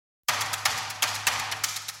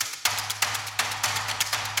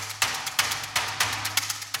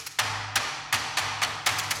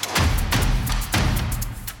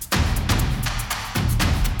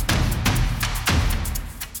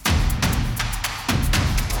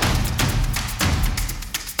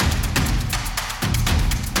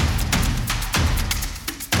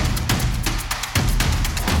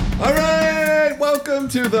All right, welcome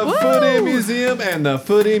to the Footy Museum and the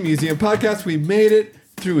Footy Museum podcast. We made it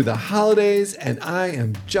through the holidays, and I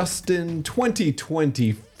am Justin,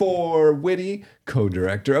 2024 Whitty,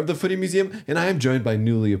 co-director of the Footy Museum, and I am joined by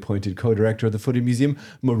newly appointed co-director of the Footy Museum,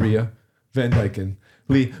 Maria Van Dyken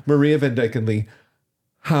Lee. Maria Van Dyken Lee,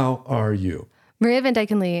 how are you? Maria Van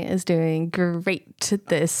Dyken Lee is doing great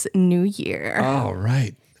this new year. All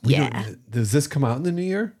right. Does this come out in the new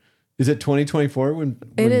year? Is it 2024 when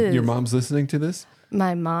your mom's listening to this?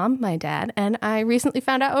 My mom, my dad, and I recently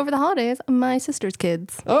found out over the holidays, my sister's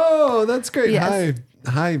kids. Oh, that's great. Yes.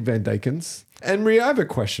 Hi, Van Dykens. And Maria, I have a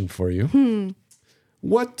question for you.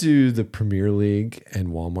 What do the Premier League and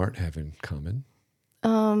Walmart have in common?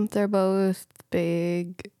 They're both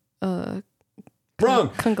big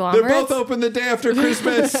Wrong. conglomerates. They're both open the day after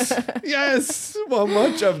Christmas. Yes. Well,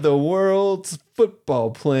 much of the world's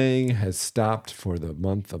football playing has stopped for the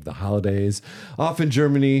month of the holidays. Off in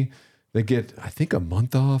Germany, they get, I think, a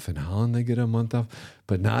month off. In Holland, they get a month off,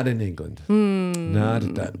 but not in England.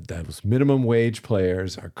 Not that. Those minimum wage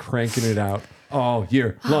players are cranking it out all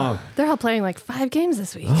year long. They're all playing like 5 games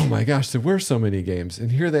this week. Oh my gosh, there were so many games,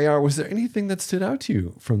 and here they are. Was there anything that stood out to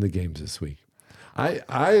you from the games this week?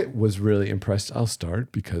 I was really impressed. I'll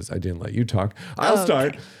start because I didn't let you talk. I'll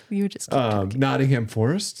start. You just Nottingham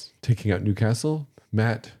Forest taking out Newcastle.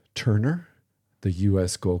 Matt Turner, the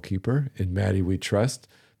U.S. goalkeeper in Matty We Trust,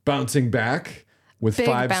 bouncing back with Big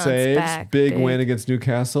 5 bounce saves. back, Big big. win against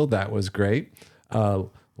Newcastle. That was great.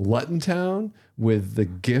 Luton Town with the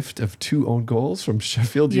gift of 2 own goals from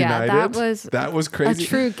Sheffield United. That was crazy. a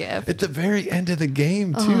true gift. At the very end of the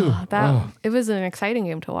game, too. It was an exciting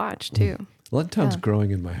game to watch, too. Luton Town's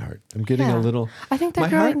growing in my heart. I'm getting a little. I think they're my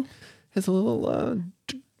growing. heart has a little. What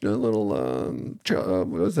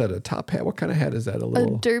was that? A top hat? What kind of hat is that?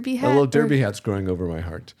 A derby hat? A little derby hat's growing over my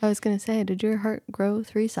heart. I was going to say, did your heart grow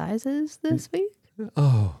 3 sizes this week?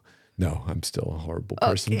 Oh no, I'm still a horrible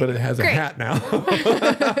person, but it has a hat now.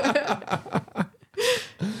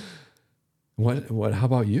 What? How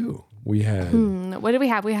about you? We had. What did we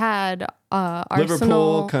have? We had Arsenal.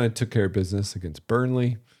 Liverpool kind of took care of business against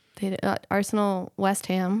Burnley. They did, Arsenal West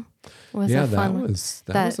Ham was a that fun was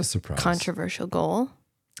a surprise. Controversial goal.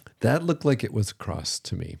 That looked like it was a cross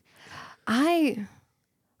to me. I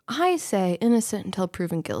say innocent until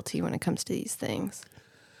proven guilty when it comes to these things.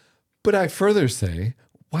 But I further say,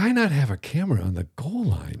 why not have a camera on the goal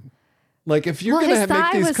line? Like if you're going to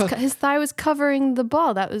make these his thigh was covering the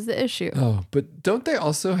ball. That was the issue. Oh, but don't they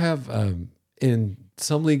also have in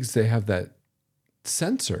some leagues they have that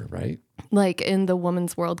sensor, right? Like in the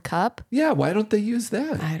Women's World Cup? Yeah, why don't they use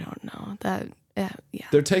that? I don't know. Yeah.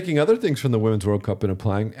 They're taking other things from the Women's World Cup and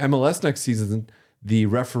applying. MLS next season, the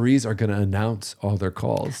referees are going to announce all their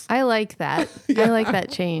calls. I like that. I like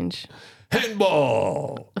that change.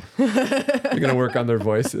 Handball. They're going to work on their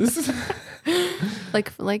voices.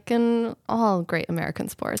 like in all great American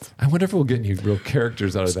sports. I wonder if we'll get any real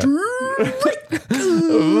characters out of that.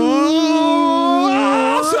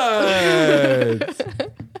 Offside.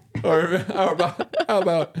 Or how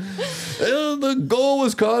about the goal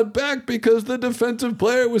was called back because the defensive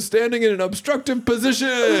player was standing in an obstructive position.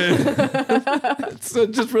 It's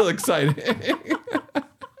just real exciting.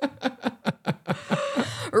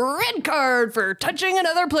 Red card for touching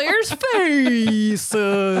another player's face.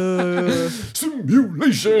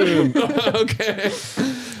 Simulation. Okay.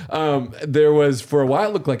 There was, for a while,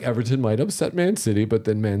 it looked like Everton might upset Man City, but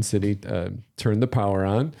then Man City turned the power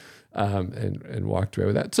on and walked away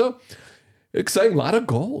with that. So exciting, a lot of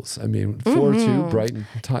goals. I mean, 4-2, Brighton,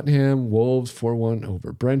 Tottenham, Wolves, 4-1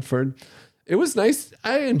 over Brentford. It was nice.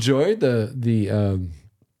 I enjoyed the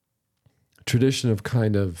tradition of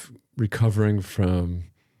kind of recovering from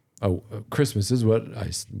Christmas is what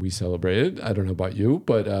we celebrated. I don't know about you,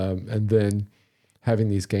 but and then having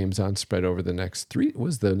these games on spread over the next 3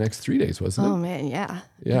 days, wasn't it? Oh man, yeah.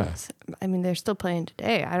 Yeah. I mean, they're still playing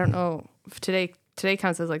today. I don't know if today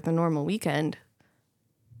counts as like the normal weekend,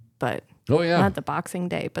 but not the Boxing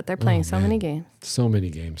Day. But they're playing many games. So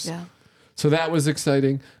many games. Yeah. So that was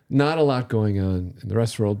exciting. Not a lot going on in the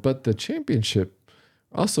rest of the world, but the championship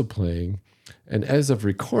also playing. And as of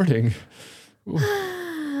recording,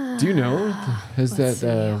 do you know, has that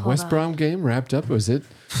West Brom game wrapped up? Did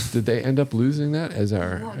they end up losing that as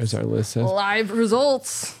our list says? Live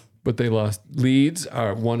results. But they lost. Leeds,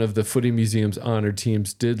 one of the Footy Museum's honored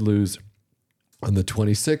teams, did lose on the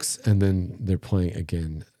 26th, and then they're playing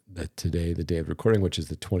again today, the day of recording, which is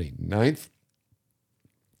the 29th.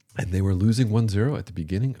 And they were losing 1-0 at the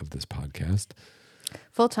beginning of this podcast.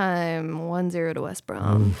 Full time 1-0 to West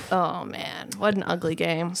Brom. Oof. Oh man, what an ugly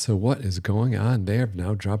game. So what is going on? They have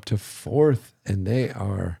now dropped to 4th, and they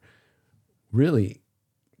are really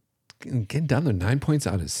getting down there 9 points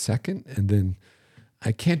out of second. And then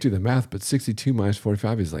I can't do the math, but 62 minus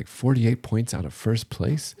 45 is like 48 points out of first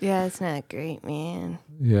place. Yeah, it's not great, man.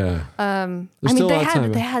 Yeah. I mean,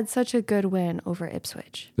 they had such a good win over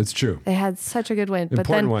Ipswich. That's true. They had such a good win. Important but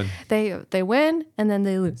then one. They win and then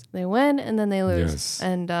they lose. They win and then they lose. Yes.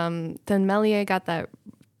 And then Melier got that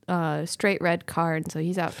straight red card, so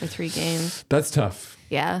he's out for 3 games. That's tough.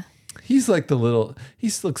 Yeah. He looks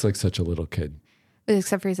like such a little kid.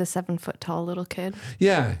 Except for he's a 7 foot tall little kid.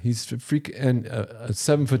 Yeah, he's a freak and a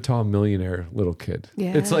 7 foot tall millionaire little kid.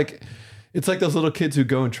 Yeah. It's like those little kids who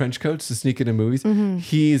go in trench coats to sneak into movies. Mm-hmm.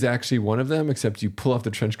 He's actually one of them, except you pull off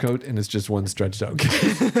the trench coat and it's just one stretched out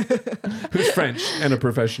kid who's French and a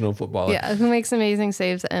professional footballer. Yeah, who makes amazing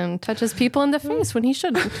saves and touches people in the face when he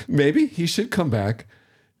shouldn't. Maybe he should come back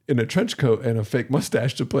in a trench coat and a fake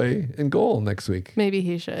mustache to play in goal next week. Maybe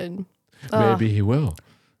he should. Maybe he will.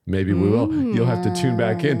 Maybe we will. You'll have to tune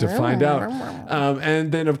back in to find out.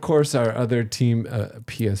 And then, of course, our other team,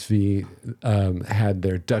 PSV, had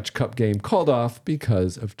their Dutch Cup game called off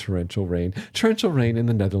because of torrential rain. Torrential rain in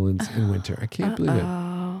the Netherlands in winter. I can't believe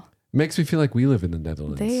it. Makes me feel like we live in the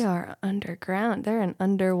Netherlands. They are underground. They're an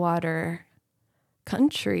underwater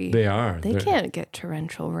country. They are. They can't get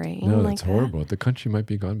torrential rain. No, like that's horrible. The country might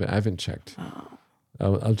be gone, but I haven't checked. Oh.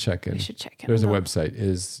 I'll check in. We should check in. There's a website.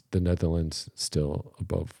 Is the Netherlands still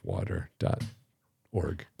above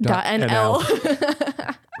water.org?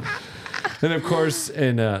 .nl. And of course,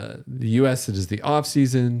 in the U.S., it is the off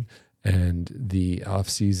season, and the off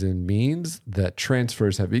season means that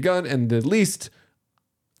transfers have begun. And the least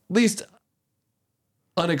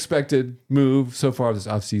unexpected move so far this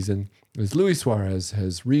off season is Luis Suarez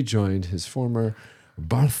has rejoined his former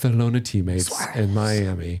Barcelona teammates in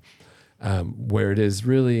Miami. Where it is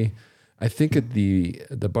really, I think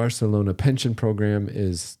the Barcelona pension program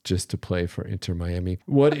is just to play for Inter Miami.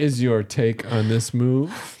 What is your take on this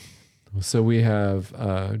move? So we have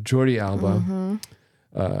Jordi Alba,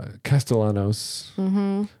 Castellanos,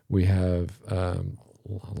 we have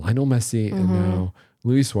Lionel Messi, and now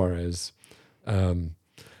Luis Suarez.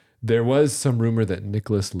 There was some rumor that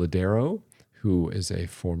Nicolas Ladero, who is a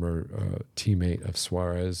former teammate of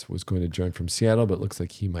Suarez, was going to join from Seattle, but looks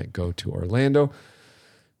like he might go to Orlando.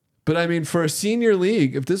 But I mean, for a senior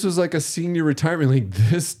league, if this was like a senior retirement league,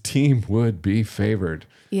 this team would be favored.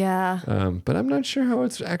 Yeah. But I'm not sure how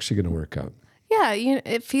it's actually going to work out. Yeah,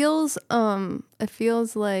 it feels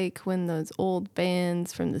like when those old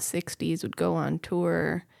bands from the 60s would go on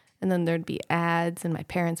tour and then there'd be ads and my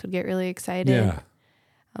parents would get really excited. Yeah.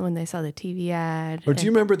 When they saw the TV ad. Or do you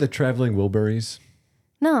remember the Traveling Wilburys?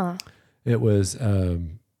 No. It was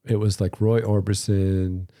like Roy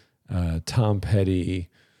Orbison, Tom Petty,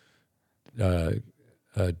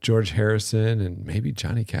 George Harrison, and maybe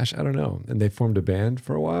Johnny Cash. I don't know. And they formed a band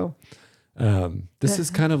for a while. This is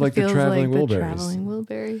kind of like the Traveling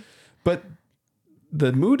Wilburys. But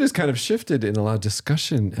the mood has kind of shifted in a lot of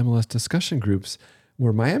MLS discussion groups,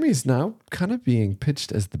 where Miami's now kind of being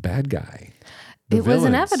pitched as the bad guy. It was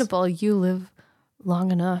inevitable. You live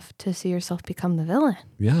long enough to see yourself become the villain.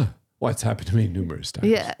 Yeah. Well, it's happened to me numerous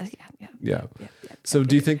times. Yeah. So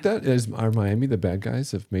do you think that are Miami the bad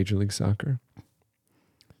guys of Major League Soccer?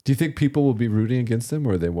 Do you think people will be rooting against them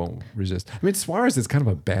or they won't resist? I mean, Suarez is kind of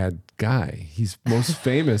a bad guy. He's most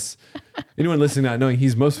famous. Anyone listening not knowing,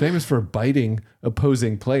 he's most famous for biting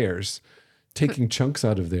opposing players, taking chunks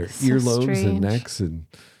out of their earlobes and necks, and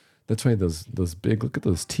that's why those big, look at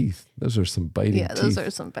those teeth. Those are some biting teeth. Yeah, those are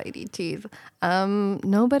some bitey teeth.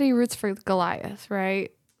 Nobody roots for Goliath, right?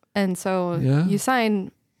 And so you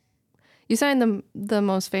sign the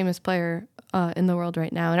most famous player in the world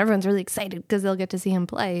right now, and everyone's really excited because they'll get to see him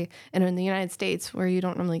play. And in the United States, where you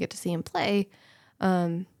don't normally get to see him play,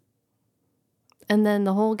 and then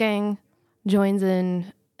the whole gang joins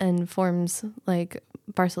in and forms like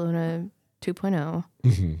Barcelona 2.0,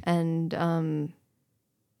 and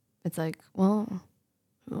it's like, well,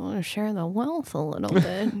 we want to share the wealth a little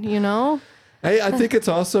bit, you know? I think it's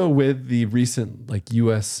also with the recent like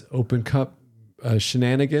U.S. Open Cup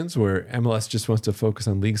shenanigans where MLS just wants to focus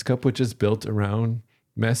on Leagues Cup, which is built around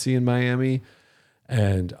Messi in Miami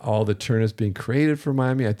and all the tournaments being created for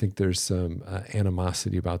Miami. I think there's some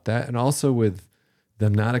animosity about that. And also with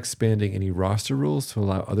them not expanding any roster rules to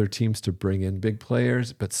allow other teams to bring in big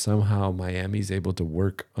players, but somehow Miami's able to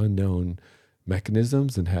work unknown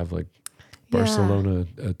mechanisms and have like Barcelona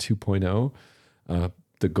 2.0.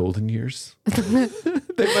 the golden years.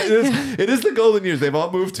 It is the golden years. They've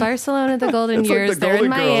all moved to Barcelona, the golden years. Like the They're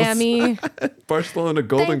Golden in Girls. Miami. Barcelona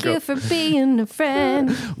Golden Thank you Girls. for being a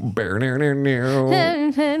friend.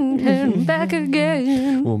 Back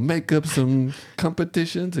again. We'll make up some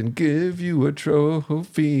competitions and give you a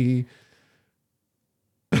trophy.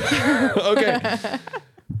 Okay.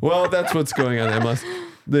 Well, that's what's going on in MLS.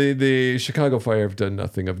 The Chicago Fire have done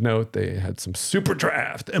nothing of note. They had some super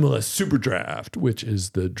draft, MLS super draft, which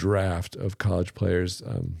is the draft of college players.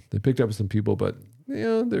 They picked up some people, but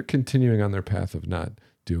they're continuing on their path of not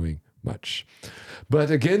doing much. But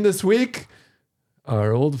again this week,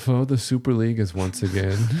 our old foe, the Super League, has once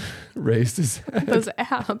again raised his head. Those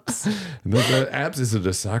abs. Those abs, is it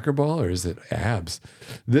a soccer ball or is it abs?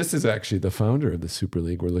 This is actually the founder of the Super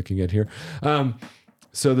League we're looking at here.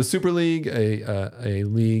 So the Super League, a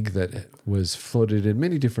league that was floated in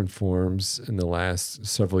many different forms in the last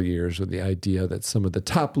several years with the idea that some of the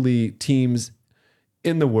top league teams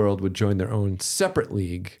in the world would join their own separate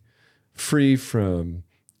league, free from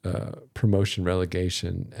promotion,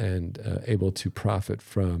 relegation, and able to profit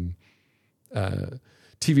from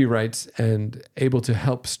TV rights and able to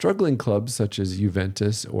help struggling clubs such as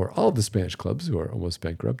Juventus or all the Spanish clubs who are almost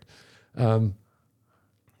bankrupt,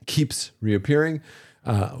 keeps reappearing.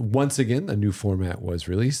 Once again, a new format was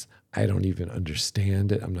released. I don't even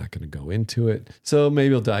understand it. I'm not going to go into it. So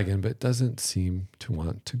maybe I'll dive in, but it doesn't seem to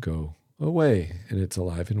want to go away. And it's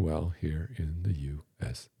alive and well here in the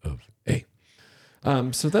US of A.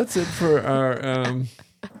 So that's it for our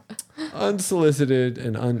unsolicited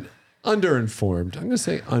and underinformed. I'm going to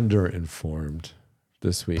say underinformed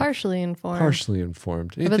this week. Partially informed. Partially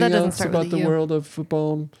informed. Anything But that doesn't else start about with the you. world of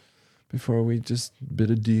football before we just bid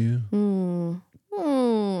adieu?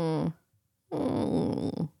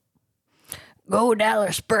 Go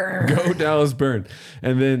Dallas Burn. Go Dallas Burn.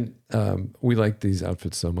 And then we like these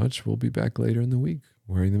outfits so much, we'll be back later in the week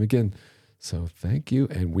wearing them again. So thank you.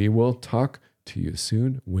 And we will talk to you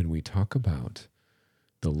soon when we talk about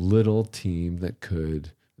the little team that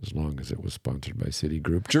could, as long as it was sponsored by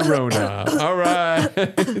Citigroup, Girona. All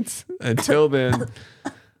right. Until then,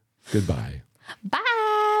 goodbye. Bye.